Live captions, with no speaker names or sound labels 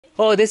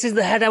Oh, this is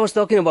the hat I was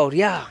talking about.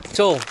 Yeah.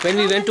 So when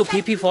we went to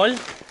PP Fall,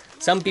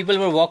 some people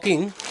were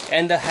walking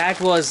and the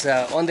hat was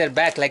on their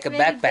back like a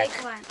backpack.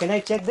 Can I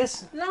check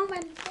this? Long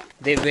one.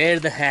 They wear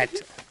the hat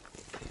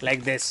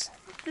like this.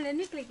 Let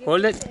me click it.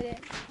 Hold it.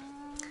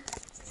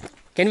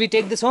 Can we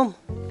take this home?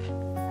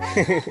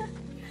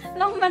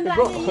 Long one.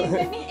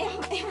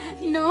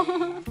 No.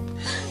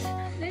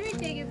 Let me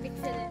take a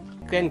picture then.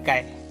 Can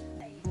Kai.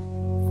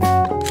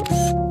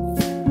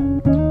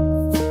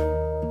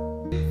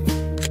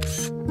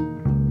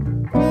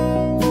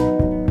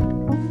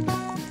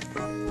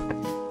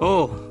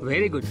 Oh,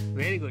 very good,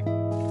 very good.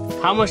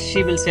 How much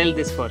she will sell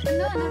this for? No,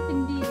 not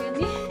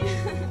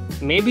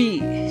Hindi. Maybe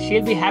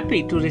she'll be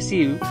happy to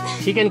receive.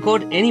 She can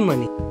quote any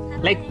money.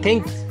 Like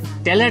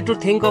tell her to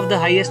think of the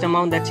highest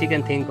amount that she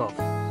can think of.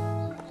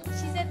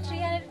 She said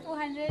 300,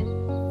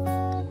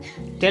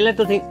 400. Tell her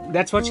to think.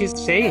 That's what she's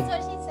saying.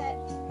 That's what she said.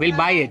 We'll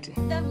buy it.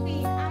 The